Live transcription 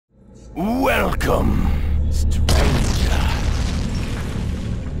Welcome, stranger.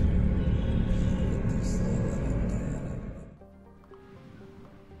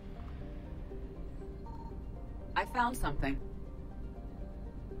 I found something.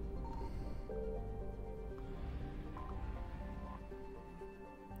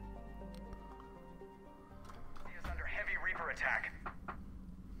 Is under heavy Reaper attack.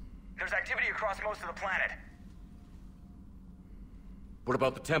 There's activity across most of the planet. What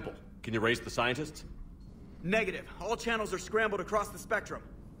about the temple? Can you raise the scientists? Negative. All channels are scrambled across the spectrum.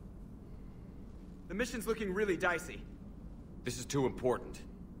 The mission's looking really dicey. This is too important.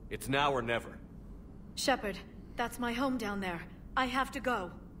 It's now or never. Shepard, that's my home down there. I have to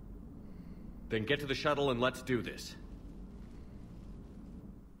go. Then get to the shuttle and let's do this.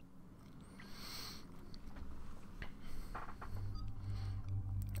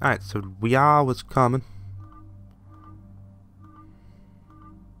 Alright, so we are what's coming.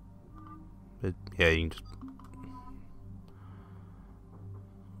 But yeah, you can just...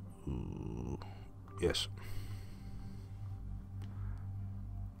 Ooh, yes.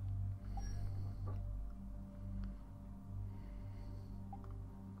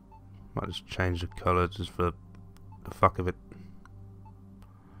 Might just change the colour just for the fuck of it.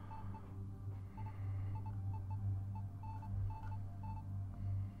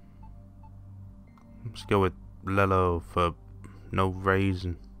 Let's go with Lelo for no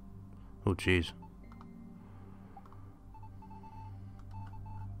reason. Oh jeez.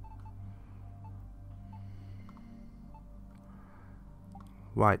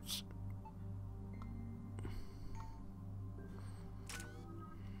 Whites.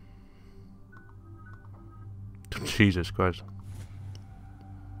 Jesus Christ.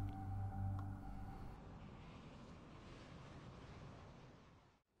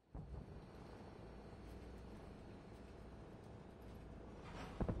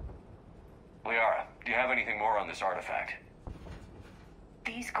 Liara, do you have anything more on this artifact?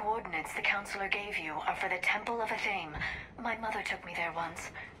 These coordinates the Counselor gave you are for the Temple of Athame. My mother took me there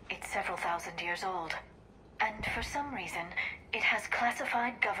once. It's several thousand years old. And for some reason, it has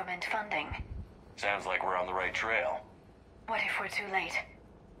classified government funding. Sounds like we're on the right trail. What if we're too late?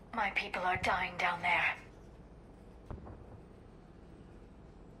 My people are dying down there.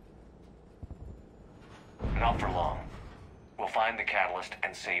 Not for long. We'll find the catalyst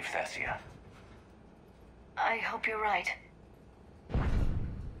and save Thessia. I hope you're right.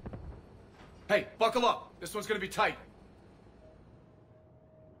 Hey, buckle up. This one's gonna be tight.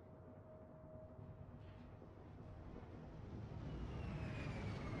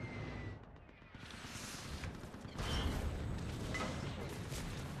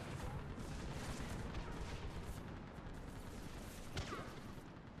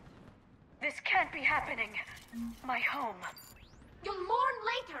 This can't be happening. My home. You'll mourn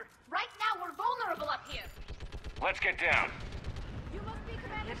later. Right now we're vulnerable up here. Let's get down. You must be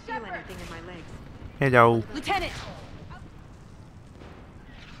Commander Can't feel Shepard. anything in my legs. Hello. Lieutenant!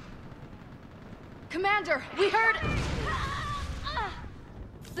 Commander, we heard...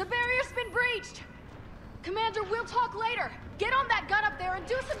 The barrier's been breached! Commander, we'll talk later. Get on that gun up there and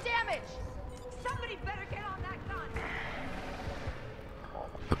do some damage! Somebody better get on that gun!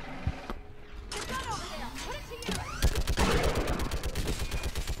 The gun over there! Put it to use!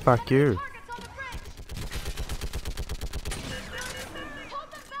 Fuck you. Targets on the bridge! Hold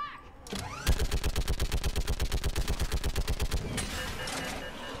them back!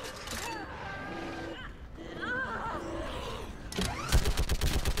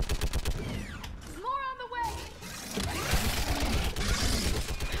 More on the way!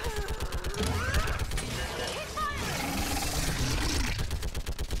 Keep firing!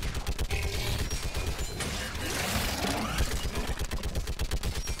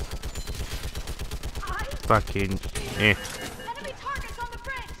 Fucking Enemy targets on the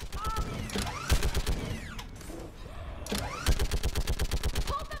bridge!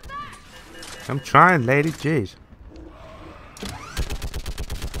 Hold them back! I'm trying, lady. Jeez.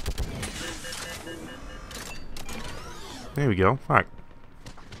 There we go. Fuck.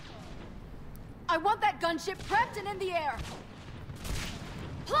 I want that gunship prepped and in the air.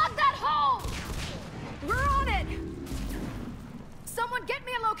 Plug that hole! We're on it! Someone get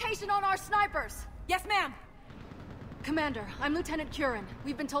me a location on our snipers. Yes, ma'am. Commander, I'm Lieutenant Curran.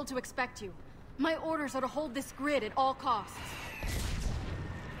 We've been told to expect you. My orders are to hold this grid at all costs.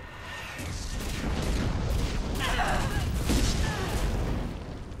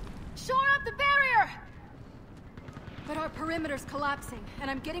 Shore up the barrier! But our perimeter's collapsing, and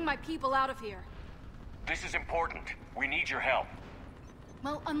I'm getting my people out of here. This is important. We need your help.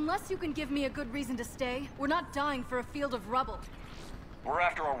 Well, unless you can give me a good reason to stay, we're not dying for a field of rubble. We're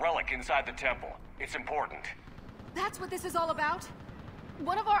after a relic inside the temple. It's important. That's what this is all about?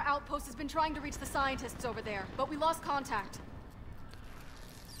 One of our outposts has been trying to reach the scientists over there, but we lost contact.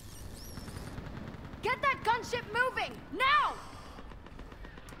 Get that gunship moving! Now!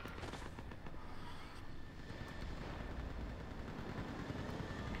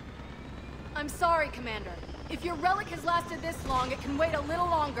 I'm sorry, Commander. If your relic has lasted this long, it can wait a little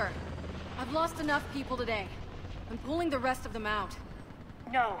longer. I've lost enough people today. I'm pulling the rest of them out.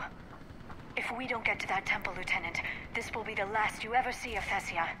 No. If we don't get to that temple, Lieutenant, this will be the last you ever see of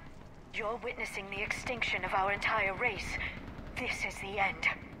Thessia. You're witnessing the extinction of our entire race. This is the end.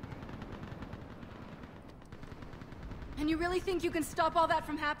 And you really think you can stop all that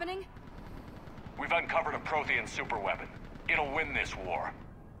from happening? We've uncovered a Prothean superweapon. It'll win this war.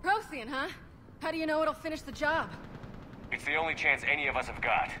 Prothean, huh? How do you know it'll finish the job? It's the only chance any of us have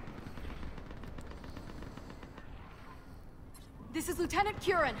got. This is Lieutenant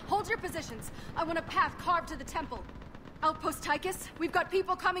Curran. Hold your positions. I want a path carved to the temple. Outpost Tychus, we've got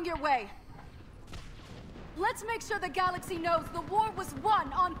people coming your way. Let's make sure the galaxy knows the war was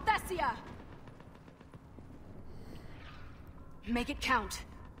won on Thessia. Make it count.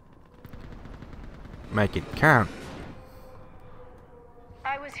 Make it count.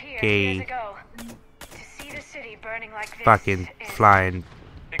 I was here Okay. years ago. To see the city burning like this Fucking is... flying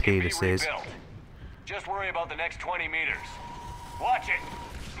It can be penises. rebuilt. Just worry about the next 20 meters. Watch it!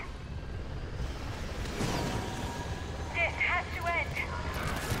 This has to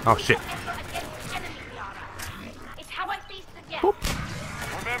end. Oh shit. It's how I face the death.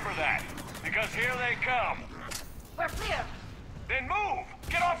 Remember that, because here they come. We're clear. Then move!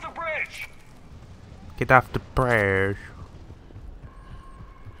 Get off the bridge! Get off the bridge.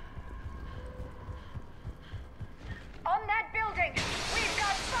 On that building, we've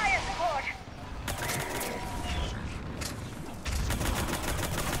got fire support.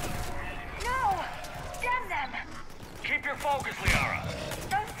 No! Damn them! Keep your focus, Liara.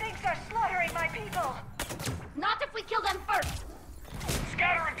 Those things are slaughtering my people. Not if we kill them first.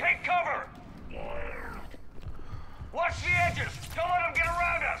 Scatter and take cover! Watch the edges! Don't let them get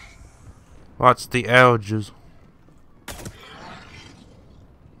around us! What's the edges?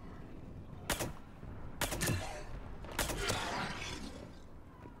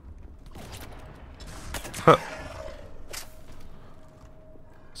 Huh.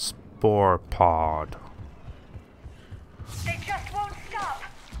 Spore pod. They just won't stop.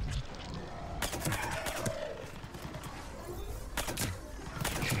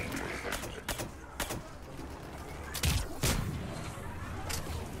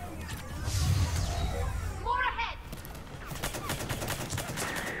 More ahead.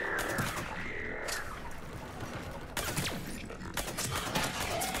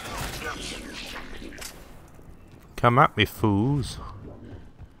 Come at me, fools.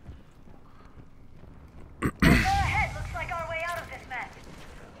 Go ahead, looks like our way out of this mess.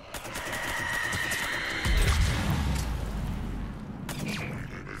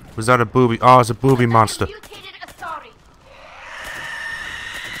 Was that a booby? Oh, it's a booby monster. Mutated Asari.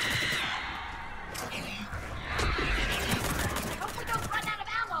 Hope we don't run out of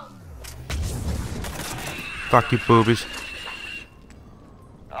ammo. Fuck you, boobies.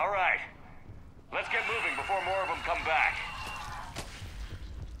 Alright. Let's get moving before more of them come back.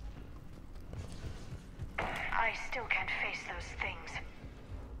 I still can't face those things.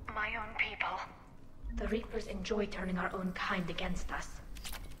 My own people. The Reapers enjoy turning our own kind against us.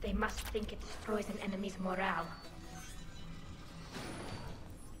 They must think it destroys an enemy's morale.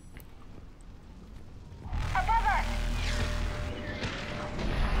 Above us!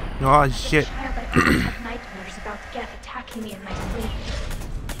 Oh shit. Child, I always have nightmares about Geth attacking me in my sleep.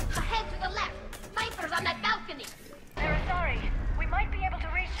 Ahead to the left. Snipers on that balcony. They're sorry. We might be able to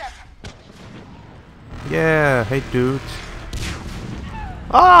reach them. Yeah, hey dudes.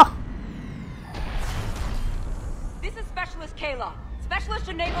 Ah! This is Specialist Kayla. Specialist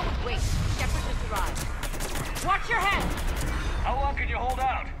Geneva with Wait. Shepard just arrived. Watch your head! How long can you hold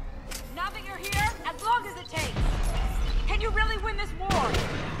out? Now that you're here, as long as it takes. Can you really win this war?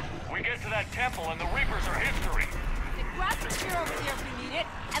 We get to that temple and the Reapers are history. Then grab some gear over here if you need it,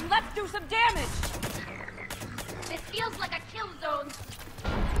 and let's do some damage! This feels like a kill zone.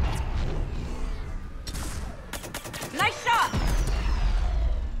 Nice shot!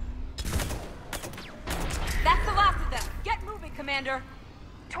 That's the last of them. Get moving, Commander.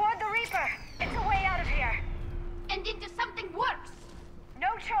 Toward the Reaper. It's a way out of here. And into something worse. No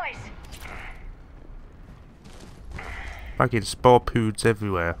choice. Fucking spore poods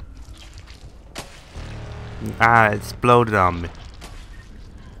everywhere. Ah, it exploded on me.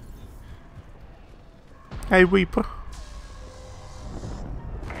 Hey, Reaper.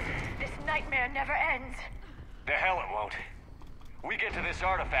 never ends. The hell it won't. We get to this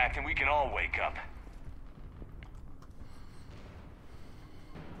artifact and we can all wake up.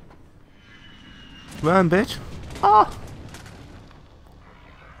 Run, bitch. Oh!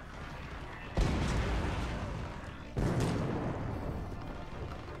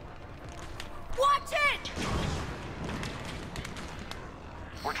 Watch it!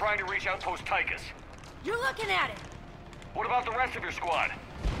 We're trying to reach Outpost Tychus. You're looking at it. What about the rest of your squad?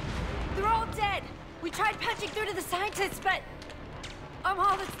 They're all dead. We tried punching through to the scientists, but I'm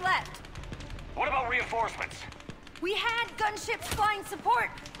all that's left. What about reinforcements? We had gunships flying support,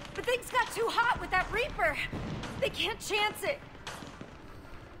 but things got too hot with that Reaper. They can't chance it.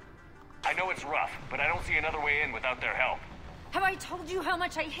 I know it's rough, but I don't see another way in without their help. Have I told you how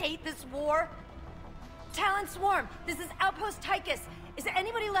much I hate this war? Talon Swarm, this is Outpost Tychus. Is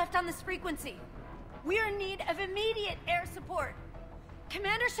anybody left on this frequency? We are in need of immediate air support.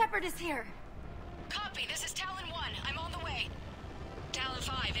 Commander Shepard is here. Copy, this is Talon 1. I'm on the way. Talon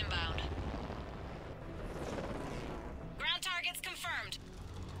 5 inbound. Ground targets confirmed.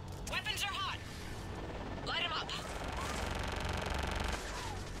 Weapons are hot. Light them up.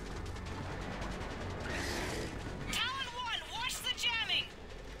 Talon 1, watch the jamming!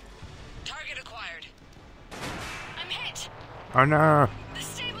 Target acquired. I'm hit! Oh no! The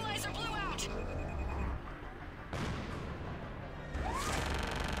stabilizer blew out!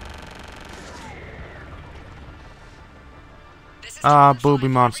 This is Ah, Talon 5. booby Whatever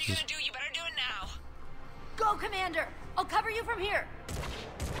monsters. you're gonna do, you better do it now. Go, Commander! I'll cover you from here.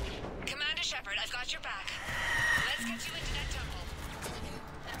 Commander Shepard, I've got your back. Let's get you into that temple.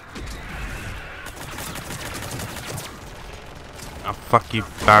 Oh, fuck you,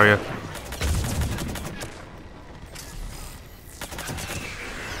 barrier.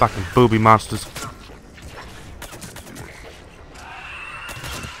 Fucking booby monsters.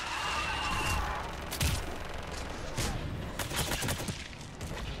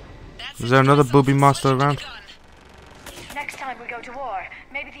 Is there another booby monster around? Next time we go to war,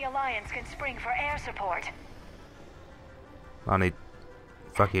 maybe the Alliance can spring for air support. I need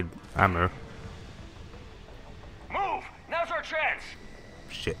fucking ammo. Move! Now's our chance!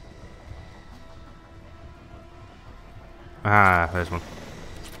 Shit. Ah, there's one.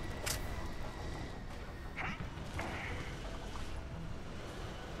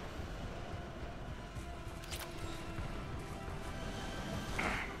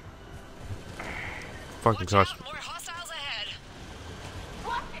 Fucking Watch out, gosh. more hostiles ahead.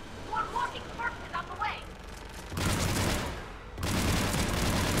 Watch it! More walking corpses on the way!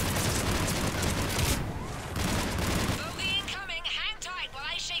 Bogey incoming. Hang tight while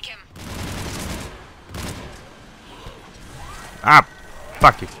I shake him. Ah!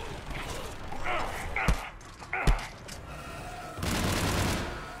 Fuck you.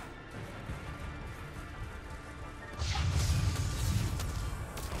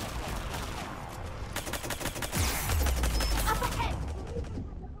 Up ahead!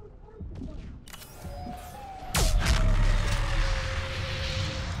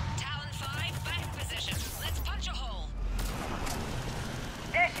 Talon 5, back in position. Let's punch a hole.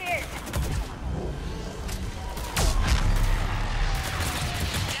 There she is!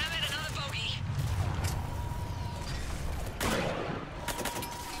 Damn it, another bogey.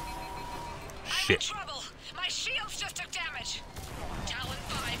 I'm in Shit. trouble. My shields just took damage. Talon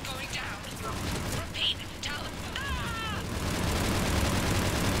 5 going down. Repeat, Talon... Ah!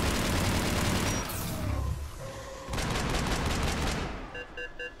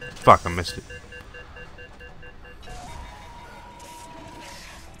 Fuck, I missed it.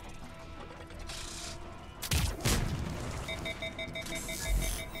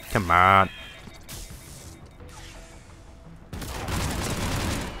 Come on.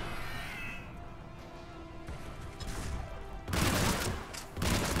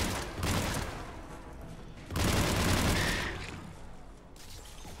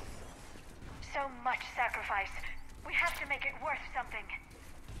 So much sacrifice. We have to make it worth something.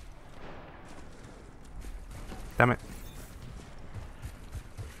 Damn it.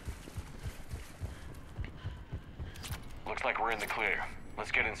 Looks like we're in the clear.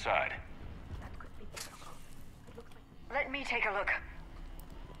 Let's get inside. Let me take a look.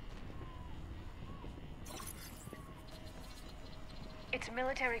 It's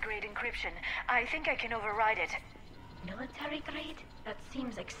military-grade encryption. I think I can override it. Military grade? That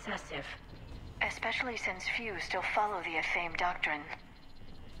seems excessive. Especially since few still follow the Athame doctrine.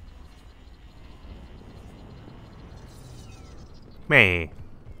 Me.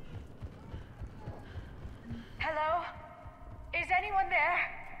 Hello? Is anyone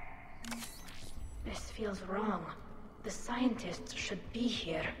there? This feels wrong. The scientists should be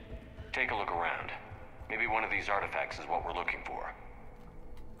here. Take a look around. Maybe one of these artifacts is what we're looking for.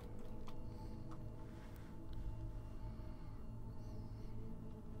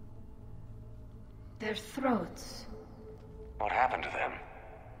 Their throats. What happened to them?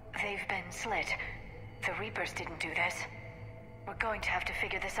 They've been slit. The Reapers didn't do this. We're going to have to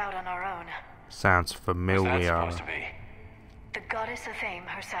figure this out on our own. Sounds What's familiar. that supposed to be? The goddess of fame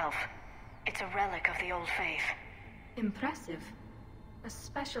herself. It's a relic of the old faith. Impressive.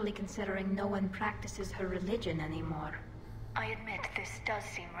 Especially considering no one practices her religion anymore. I admit this does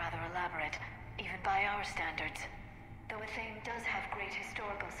seem rather elaborate, even by our standards. Though a theme does have great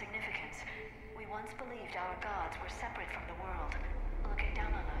historical significance, we once believed our gods were separate from the world, looking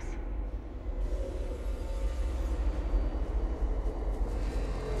down on us.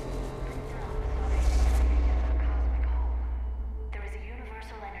 There is a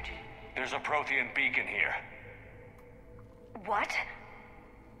universal energy. There's a Prothean beacon here. What?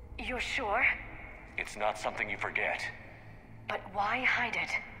 You're sure? It's not something you forget. But why hide it?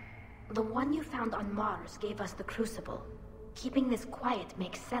 The one you found on Mars gave us the Crucible. Keeping this quiet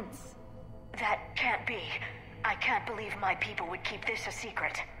makes sense. That can't be. I can't believe my people would keep this a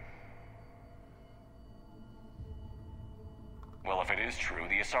secret. Well, if it is true,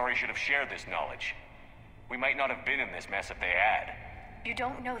 the Asari should have shared this knowledge. We might not have been in this mess if they had. You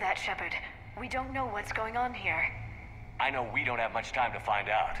don't know that, Shepard. We don't know what's going on here. I know we don't have much time to find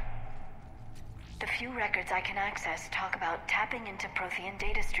out. The few records I can access talk about tapping into Prothean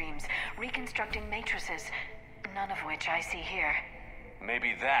data streams, reconstructing matrices, none of which I see here.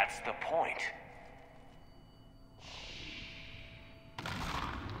 Maybe that's the point.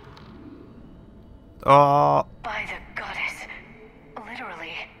 Oh. By the goddess.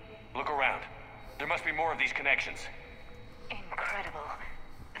 Literally. Look around. There must be more of these connections. Incredible.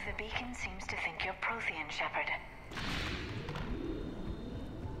 The beacon seems to think you're Prothean, Shepard.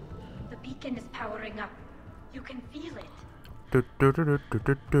 The beacon is powering up. You can feel it.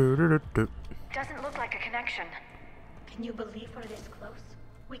 Doesn't look like a connection. Can you believe we're this close?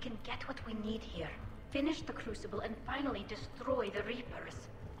 We can get what we need here. Finish the Crucible and finally destroy the Reapers.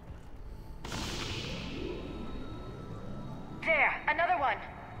 There, another one.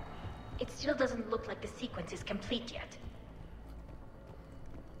 It still doesn't look like the sequence is complete yet.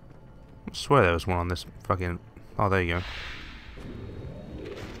 I swear there was one on this fucking... Oh, there you go.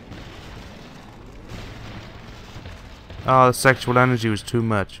 Oh, the sexual energy was too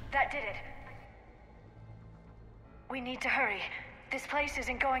much. That did it. We need to hurry. This place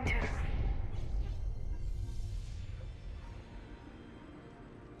isn't going to...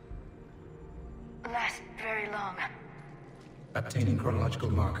 last very long. Obtaining chronological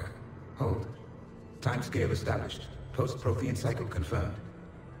marker. Hold. Timescale established. Post-Prothean cycle confirmed.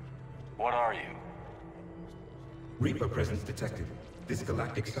 What are you? Reaper presence detected. This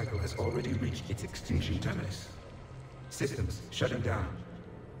galactic cycle has already reached its extinction terminus. Systems shutting down.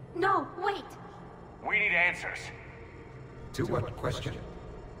 No, wait! We need answers. To what question?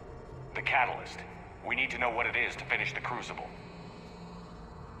 The catalyst. We need to know what it is to finish the Crucible.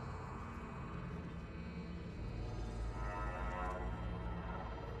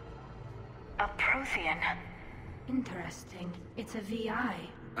 A Prothean. Interesting. It's a VI.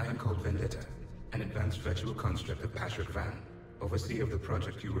 I am called Vendetta, an advanced virtual construct of Patrick Van, overseer of the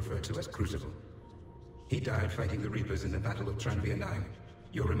project you refer to as Crucible. He died fighting the Reapers in the Battle of Tranvia 9.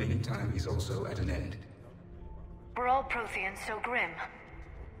 Your remaining time is also at an end. We're all Protheans so grim.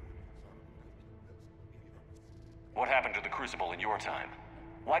 What happened to the Crucible in your time?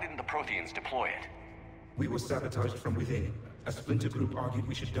 Why didn't the Protheans deploy it? We were sabotaged from within. A splinter group argued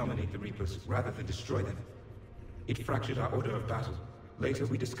we should dominate the Reapers rather than destroy them. It fractured our order of battle. Later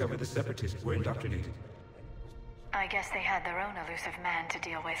we discovered the Separatists were indoctrinated. I guess they had their own elusive man to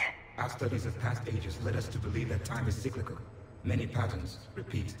deal with. Our studies of past ages led us to believe that time is cyclical. Many patterns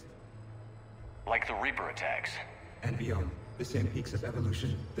repeat. Like the Reaper attacks. And beyond, the same peaks of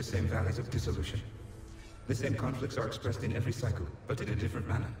evolution, the same valleys of dissolution. The same conflicts are expressed in every cycle, but in a different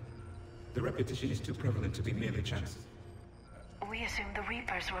manner. The repetition is too prevalent to be merely chance. We assumed the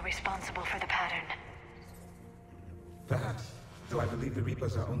Reapers were responsible for the pattern. Perhaps, though I believe the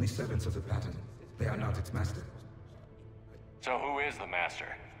Reapers are only servants of the pattern. They are not its master. So who is the Master?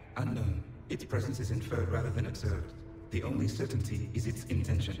 Unknown. Its presence is inferred rather than observed. The only certainty is its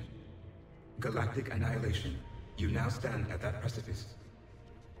intention. Galactic annihilation. You now stand at that precipice.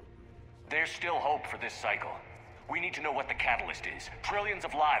 There's still hope for this cycle. We need to know what the catalyst is. Trillions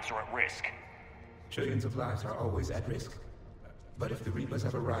of lives are at risk. Trillions of lives are always at risk. But if the Reapers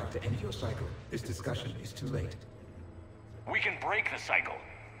have arrived to end your cycle, this discussion is too late. We can break the cycle.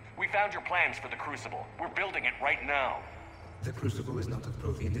 We found your plans for the Crucible. We're building it right now. The Crucible is not of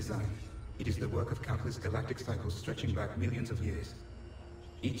Prothean design. It is the work of countless galactic cycles stretching back millions of years.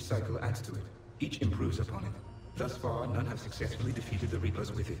 Each cycle adds to it. Each improves upon it. Thus far, none have successfully defeated the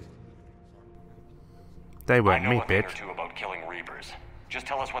Reapers with it. They I weren't know me, a thing or bitch. two about killing Reapers. Just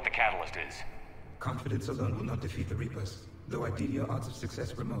tell us what the catalyst is. Confidence alone will not defeat the Reapers. Though I deem your odds of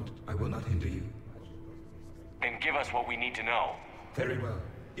success remote, I will not hinder you. Then give us what we need to know. Very well.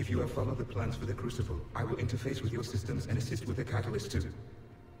 If you have followed the plans for the Crucible, I will interface with your systems and assist with the catalyst too.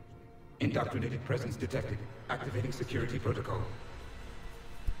 Indoctrinated presence detected. Activating security protocol.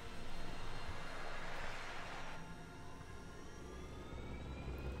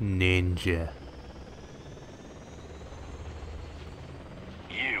 Ninja.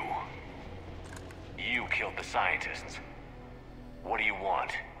 You killed the scientists. What do you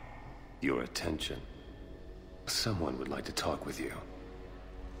want? Your attention. Someone would like to talk with you.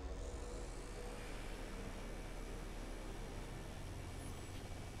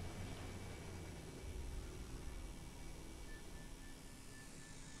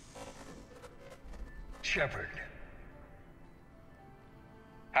 Shepard.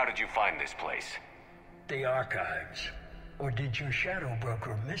 How did you find this place? The archives. Or did your shadow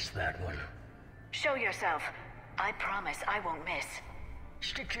broker miss that one? Show yourself. I promise I won't miss.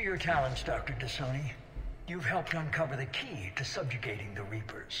 Stick to your talents, Dr. Thessia. You've helped uncover the key to subjugating the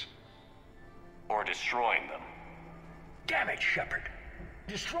Reapers. Or destroying them. Damn it, Shepard.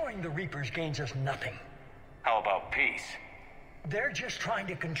 Destroying the Reapers gains us nothing. How about peace? They're just trying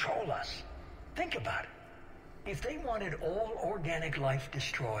to control us. Think about it. If they wanted all organic life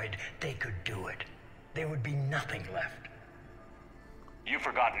destroyed, they could do it. There would be nothing left. You've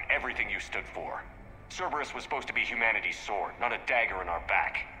forgotten everything you stood for. Cerberus was supposed to be humanity's sword, not a dagger in our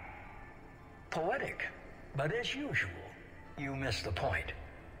back. Poetic, but as usual, you missed the point.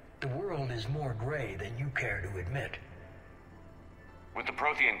 The world is more gray than you care to admit. With the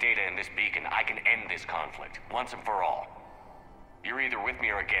Prothean data in this beacon, I can end this conflict, once and for all. You're either with me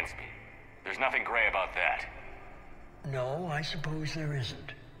or against me. There's nothing gray about that. No, I suppose there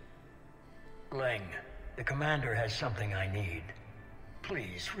isn't. Leng, the commander has something I need.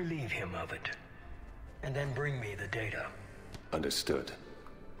 Please relieve him of it. And then bring me the data. Understood.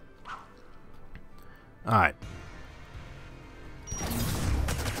 Alright.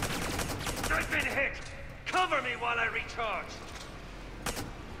 I've been hit! Cover me while I recharge!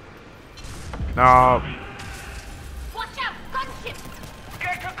 No. Watch out! Gunship!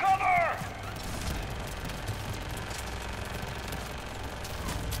 Get to cover!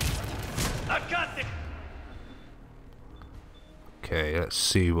 I've got this! Okay, let's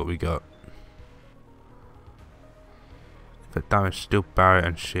see what we got. But damage, steel barrier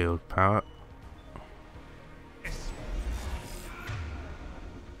and shield power.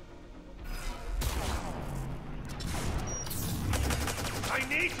 I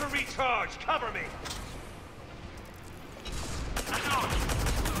need to recharge! Cover me!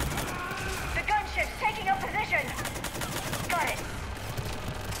 The gunship's taking up position! Got it!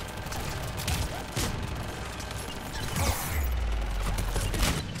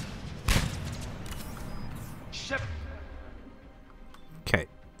 Ship! Okay.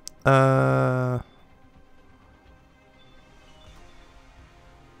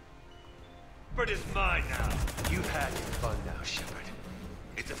 Shepard is mine now. You've had your fun now, Shepard.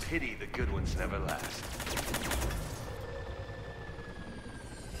 It's a pity the good ones never last.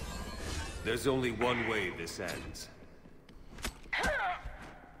 There's only one way this ends.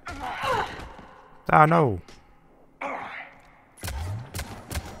 Ah, no.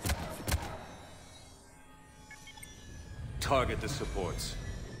 Target the supports.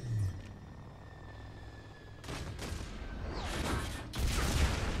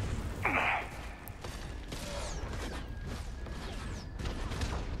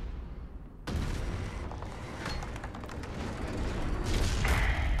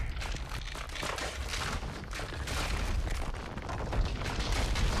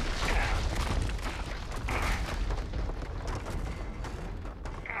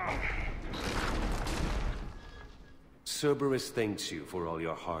 Cerberus thanks you for all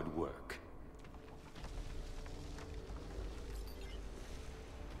your hard work.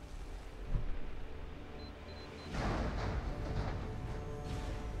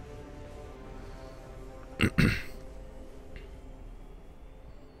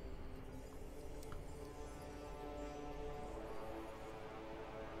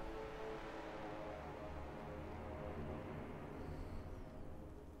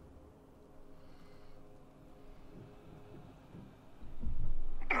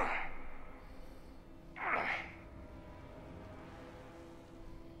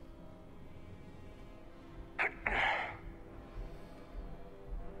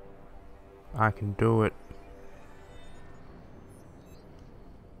 I can do it.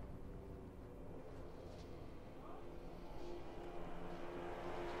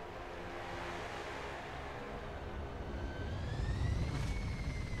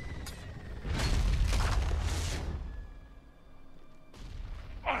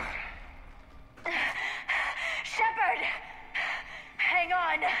 Shepard! Hang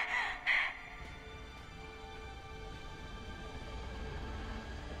on!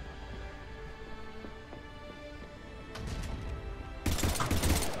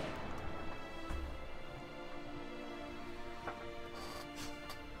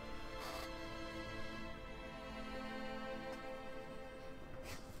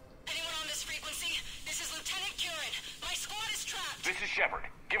 This is Shepard.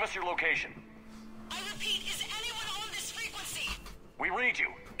 Give us your location. I repeat, is anyone on this frequency? We read you.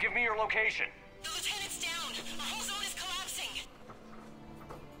 Give me your location. The lieutenant's down. Our whole zone is collapsing.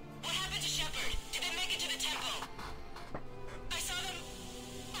 What happened to Shepard? Did they make it to the temple? I saw them.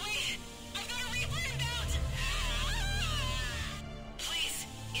 Wait, I've got a Reaper inbound. Please,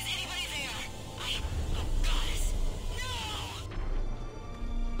 is anybody there? Oh, goddess. No!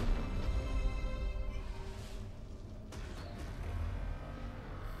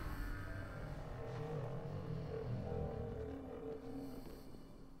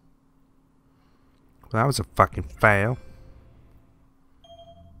 That was a fucking fail.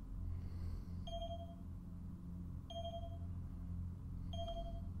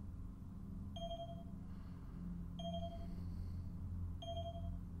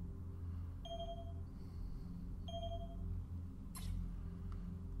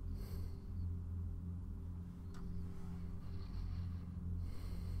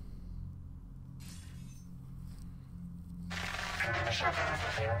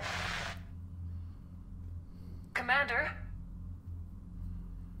 Commander?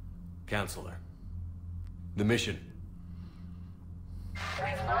 Counselor. The mission.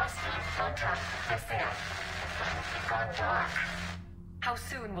 We've lost contact with Thessia. It's gone dark. How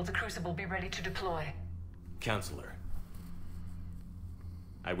soon will the Crucible be ready to deploy? Counselor.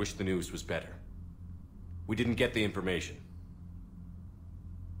 I wish the news was better. We didn't get the information.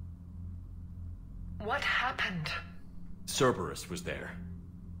 What happened? Cerberus was there.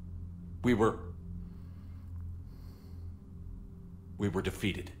 We were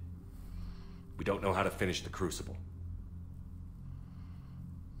defeated. We don't know how to finish the Crucible.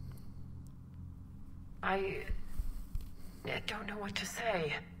 I don't know what to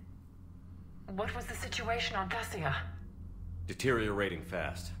say. What was the situation on Thessia? Deteriorating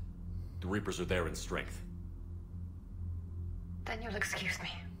fast. The Reapers are there in strength. Then you'll excuse me.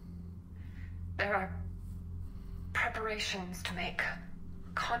 There are preparations to make.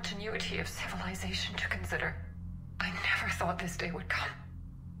 Continuity of civilization to consider. I never thought this day would come.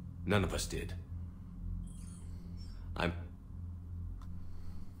 None of us did. I'm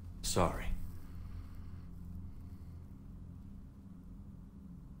sorry.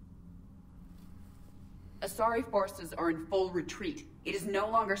 Asari forces are in full retreat. It is no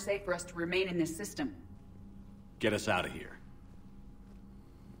longer safe for us to remain in this system. Get us out of here.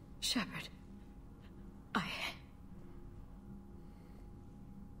 Shepard.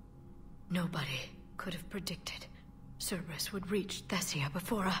 Nobody could have predicted Cerberus would reach Thessia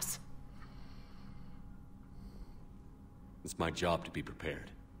before us. It's my job to be prepared.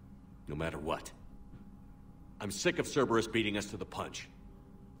 No matter what. I'm sick of Cerberus beating us to the punch.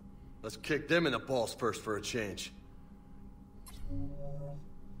 Let's kick them in the balls first for a change.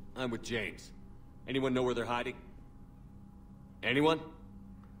 I'm with James. Anyone know where they're hiding? Anyone?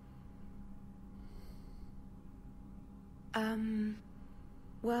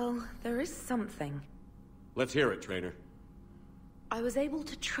 Well, there is something. Let's hear it, Trainer. I was able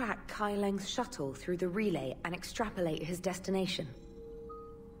to track Kai Leng's shuttle through the relay and extrapolate his destination.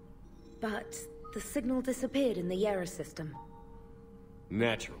 But the signal disappeared in the Yera system.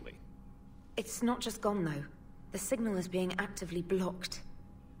 Naturally. It's not just gone, though. The signal is being actively blocked.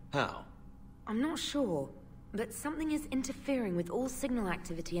 How? I'm not sure, but something is interfering with all signal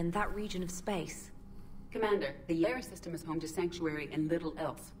activity in that region of space. Commander, the Yera system is home to Sanctuary and little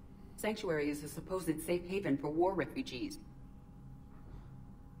else. Sanctuary is a supposed safe haven for war refugees.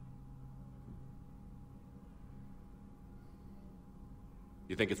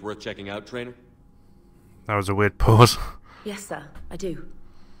 You think it's worth checking out, Trainer? That was a weird pause. Yes, sir, I do.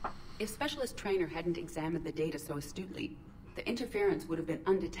 If Specialist Trainer hadn't examined the data so astutely, the interference would have been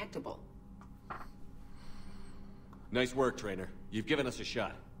undetectable. Nice work, Trainer. You've given us a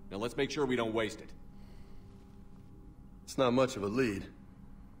shot. Now let's make sure we don't waste it. It's not much of a lead,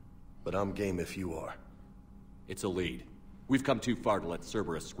 but I'm game if you are. It's a lead. We've come too far to let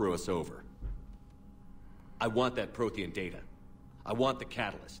Cerberus screw us over. I want that Prothean data. I want the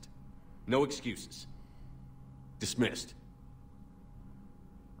catalyst. No excuses. Dismissed.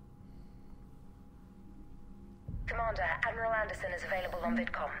 Commander, Admiral Anderson is available on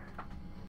VidCom.